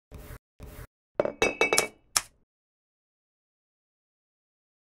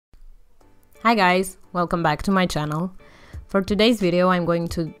Hi guys, welcome back to my channel. For today's video I'm going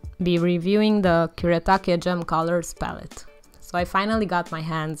to be reviewing the Kuretake Gem Colors palette. So I finally got my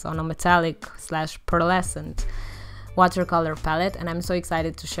hands on a metallic / pearlescent watercolor palette and I'm so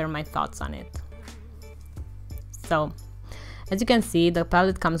excited to share my thoughts on it. So as you can see, the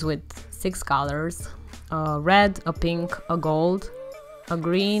palette comes with 6 colors: a red, a pink, a gold, a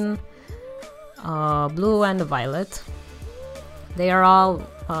green, a blue and a violet. They are all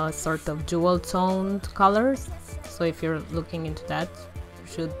sort of jewel toned colors, so if you're looking into that,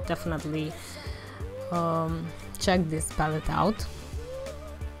 you should definitely check this palette out.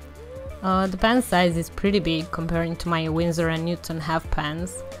 The pen size is pretty big comparing to my Winsor & Newton half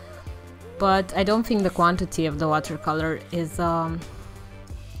pens, but I don't think the quantity of the watercolor is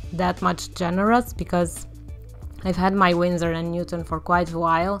that much generous, because I've had my Winsor & Newton for quite a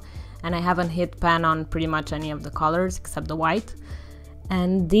while and I haven't hit pen on pretty much any of the colors except the white.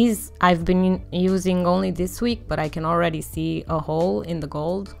 And these I've been using only this week, but I can already see a hole in the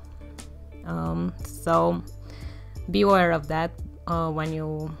gold. So be aware of that when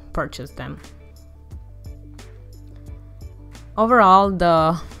you purchase them. Overall,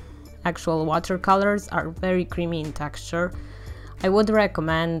 the actual watercolors are very creamy in texture. I would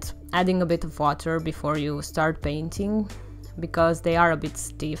recommend adding a bit of water before you start painting, because they are a bit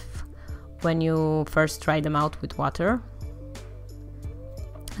stiff when you first try them out with water.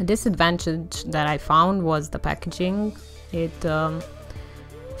 A disadvantage that I found was the packaging. It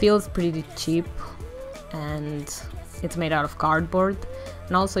feels pretty cheap and it's made out of cardboard,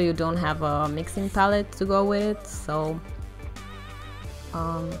 and also you don't have a mixing palette to go with it, so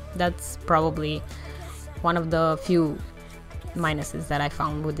that's probably one of the few minuses that I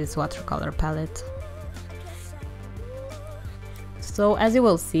found with this watercolor palette. So as you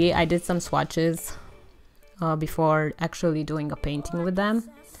will see, I did some swatches before actually doing a painting with them.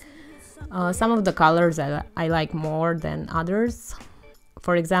 Some of the colors I like more than others.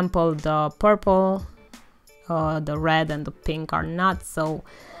 For example, the purple, the red and the pink are not so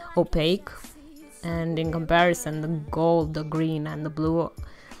opaque, and in comparison the gold, the green and the blue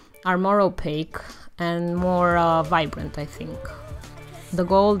are more opaque and more vibrant, I think. The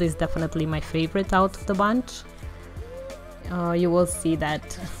gold is definitely my favorite out of the bunch. You will see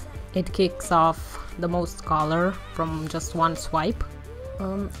that it kicks off the most color from just one swipe.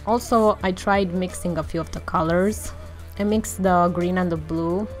 Also, I tried mixing a few of the colors. I mixed the green and the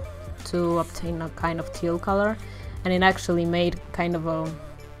blue to obtain a kind of teal color, and it actually made kind of a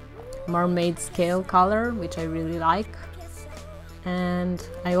mermaid scale color, which I really like. And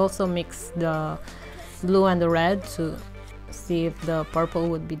I also mixed the blue and the red to see if the purple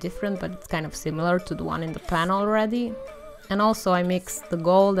would be different, but it's kind of similar to the one in the pan already. And also I mixed the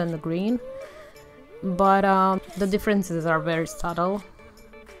gold and the green, but the differences are very subtle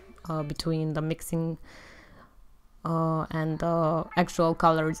between the mixing and the actual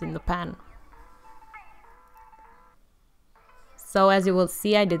colors in the pan. So as you will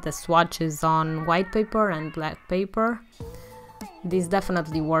see, I did the swatches on white paper and black paper. These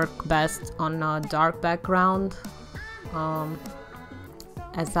definitely work best on a dark background.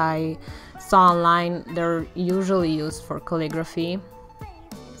 As I saw online, they're usually used for calligraphy.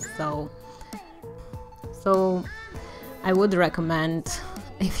 So I would recommend,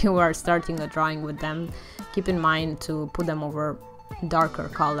 if you are starting a drawing with them, keep in mind to put them over darker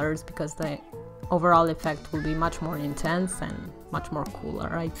colors, because the overall effect will be much more intense and much more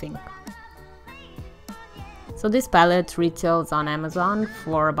cooler, I think. So this palette retails on Amazon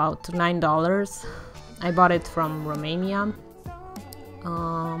for about $9. I bought it from Romania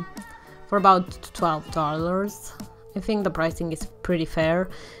for about $12. I think the pricing is pretty fair,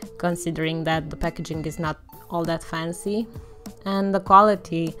 considering that the packaging is not all that fancy, and the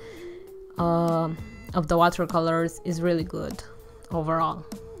quality of the watercolors is really good overall.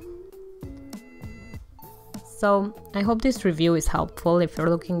 So I hope this review is helpful if you're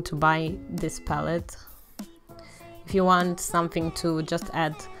looking to buy this palette. If you want something to just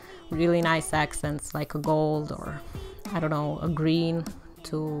add really nice accents like a gold or, I don't know, a green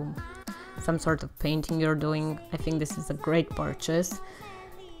to some sort of painting you're doing, I think this is a great purchase.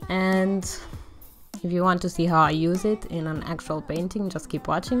 And if you want to see how I use it in an actual painting, just keep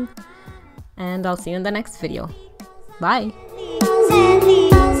watching, and I'll see you in the next video. Bye!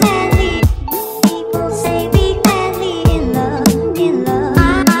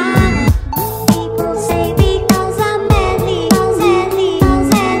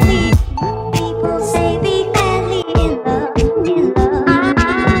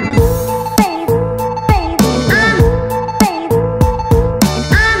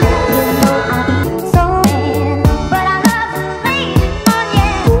 But I love the rain, oh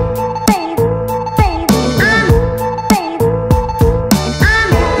yeah, baby.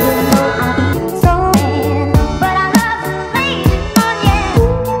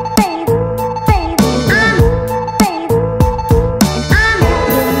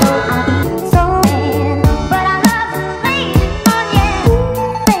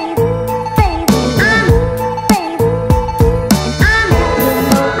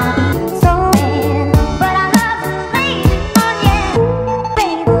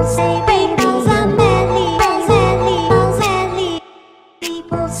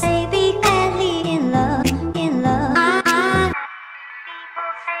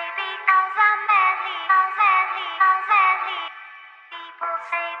 say because I'm madly, madly, madly. People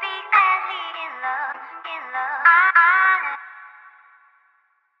say because in love, in love.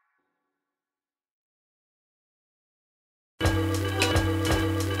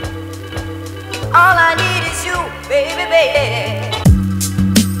 All I need is you, baby, baby.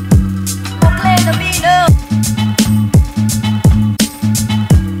 Don't claim to be no.